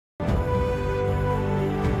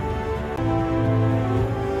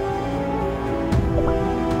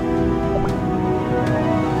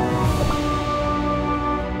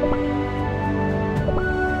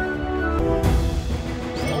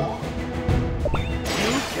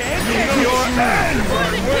end! in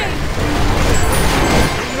my way!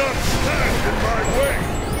 Do not stand in my way!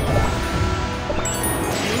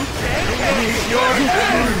 Meet your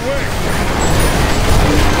end!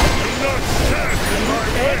 Do not stand in my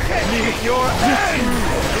way! Meet your end!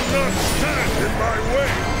 Do not stand in my way!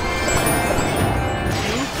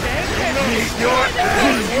 Meet your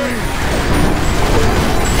end!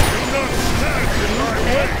 Do not stand in my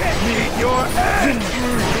way! Meet your end!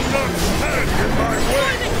 Do not stand in my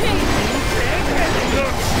way! Do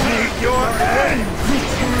not Meet your end!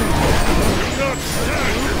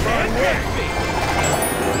 stand in my way!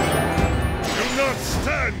 Do not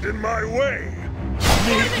stand in my way!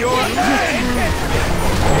 Meet your end!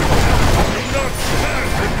 Do not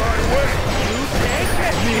stand in my way!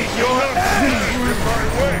 Meet your end! In my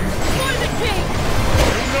way!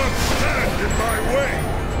 Do not stand in my way!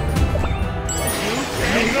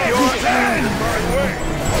 Meet your end! In my way!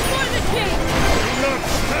 Do not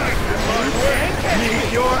stand in my way! Meet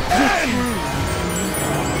your end!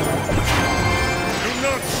 Do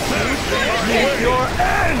not stand in my Meet way! your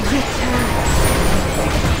end! Do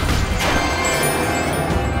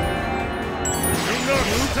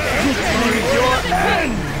not stand in my Meet way! your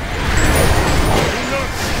end! Do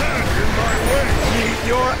not stand in my way! Meet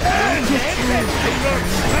your end! Do not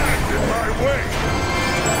stand in my way!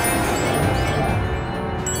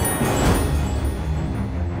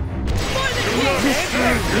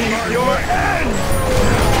 Meet your end!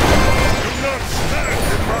 Do not stand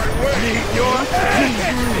in my way! Meet your end!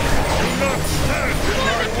 Do not stand in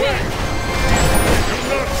my way! Do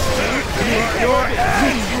not stand in Meet my your way!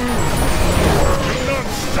 end! Do not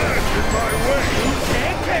stand in my way!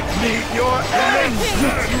 Meet your end!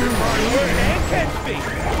 Stand in my way!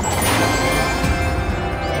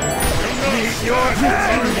 Meet your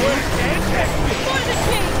end!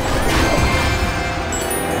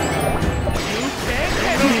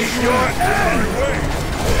 Meet your end! Way!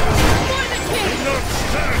 Do not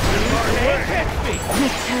stand in my way!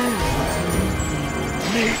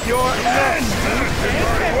 Meet your end! Stand in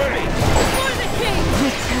my way!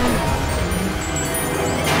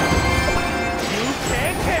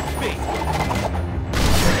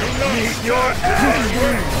 Meet your end!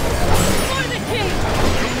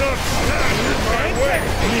 Do not stand in my way!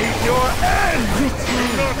 Meet your end! Do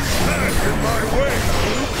not stand in my way!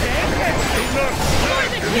 Do not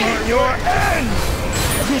stand in my Meet your end!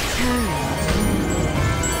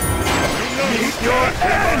 Meet your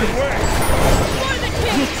end! way!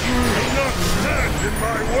 Do not stand in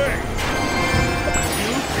my way!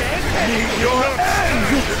 Meet your end!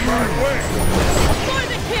 In my way!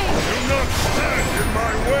 Do not stand in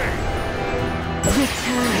my way!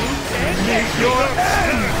 Meet your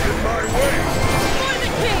end! In my way!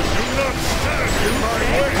 Do not stand in my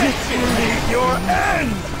way! Meet your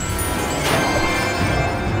end!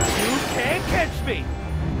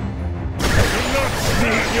 Do not stand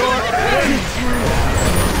Meet your end!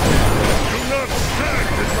 Do not stand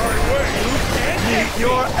in my way! Meet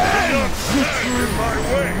your end! Stand in my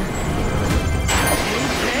way!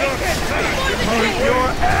 Do not stand in my Meet your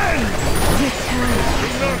end! Do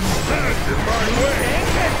not stand in my way!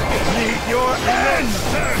 Meet your end!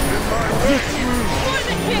 Stand in my way!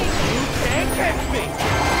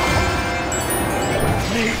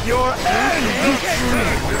 Meet your end!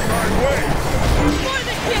 Stand in my way! Do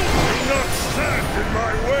not stand in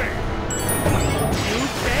my way!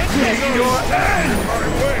 Meet your end! In my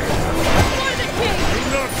way! Do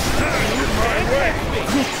not stand in my way!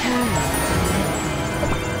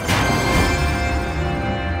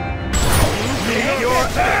 Meet your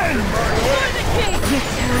end! My way!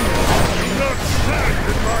 Do not stand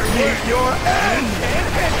in my way! Meet your end!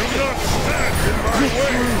 Do not stand in my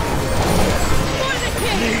way!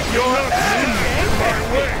 Meet your end! In my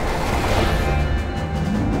way!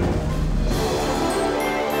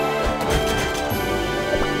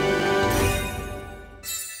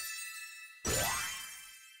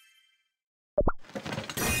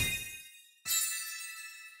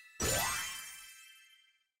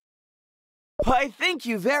 Why, thank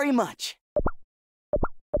you very much.